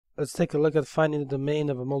let's take a look at finding the domain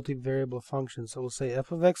of a multivariable function. So we'll say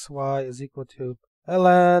f of xy is equal to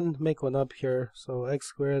ln, make one up here, so x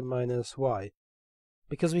squared minus y.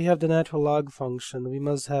 Because we have the natural log function, we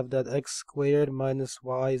must have that x squared minus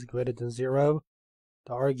y is greater than 0.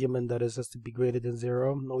 The argument, that is, has to be greater than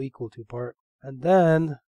 0, no equal to part. And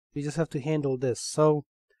then we just have to handle this. So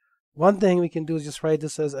one thing we can do is just write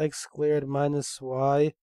this as x squared minus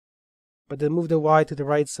y, but then move the y to the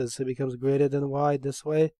right side so it becomes greater than y this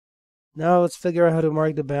way. Now let's figure out how to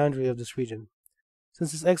mark the boundary of this region.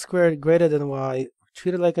 Since it's x squared greater than y,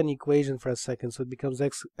 treat it like an equation for a second, so it becomes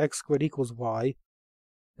x squared equals y.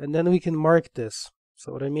 And then we can mark this.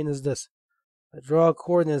 So what I mean is this. I draw a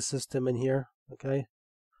coordinate system in here, okay?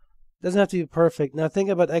 It doesn't have to be perfect. Now think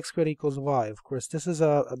about x squared equals y. Of course, this is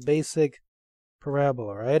a basic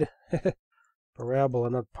parabola, right? Parabola,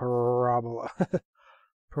 not parabola.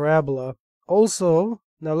 Parabola. Also,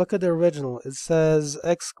 now look at the original. It says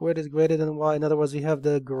x squared is greater than y. In other words, we have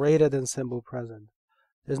the greater than symbol present.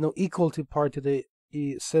 There's no equal to part to the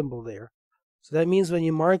symbol there. So that means when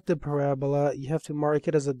you mark the parabola, you have to mark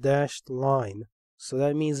it as a dashed line. So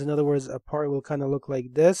that means, in other words, a part will kind of look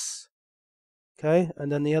like this. Okay?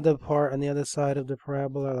 And then the other part on the other side of the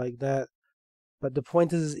parabola like that. But the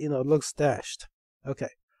point is, it looks dashed. Okay.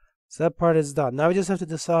 So that part is done. Now we just have to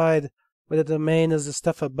decide whether the domain is the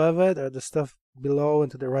stuff above it or the stuff below and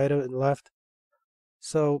to the right and left.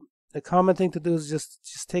 So the common thing to do is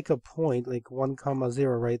just take a point like 1,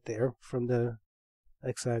 0 right there from the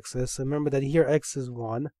x-axis. Remember that here x is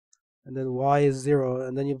 1 and then y is 0,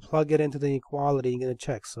 and then you plug it into the inequality and you're going to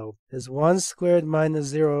check. So is 1 squared minus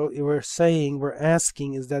 0, we're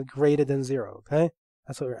asking, is that greater than 0? Okay,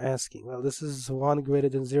 that's what we're asking. Well, this is 1 greater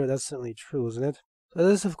than 0. That's certainly true, isn't it? So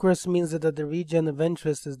this of course means that the region of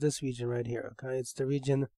interest is this region right here. Okay, it's the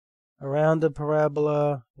region around the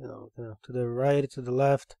parabola, to the right, to the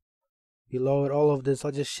left, below it, all of this.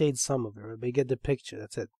 I'll just shade some of it, but you get the picture.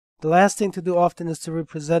 That's it. The last thing to do often is to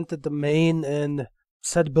represent the domain in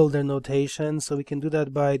set builder notation. So we can do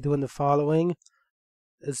that by doing the following.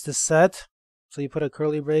 It's the set. So you put a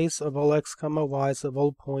curly brace of all x, y, so of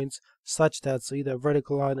all points, such that, so either a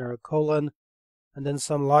vertical line or a colon, and then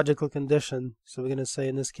some logical condition. So we're going to say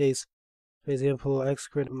in this case, for example, x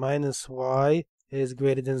squared minus y is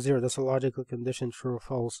greater than 0. That's a logical condition, true or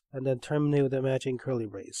false. And then terminate with a matching curly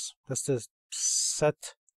brace. That's the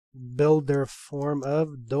set builder form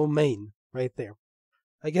of domain right there.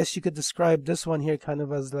 I guess you could describe this one here kind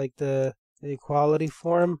of as like the equality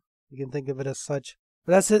form. You can think of it as such.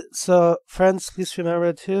 But that's it. So friends, please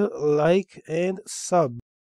remember to like and sub.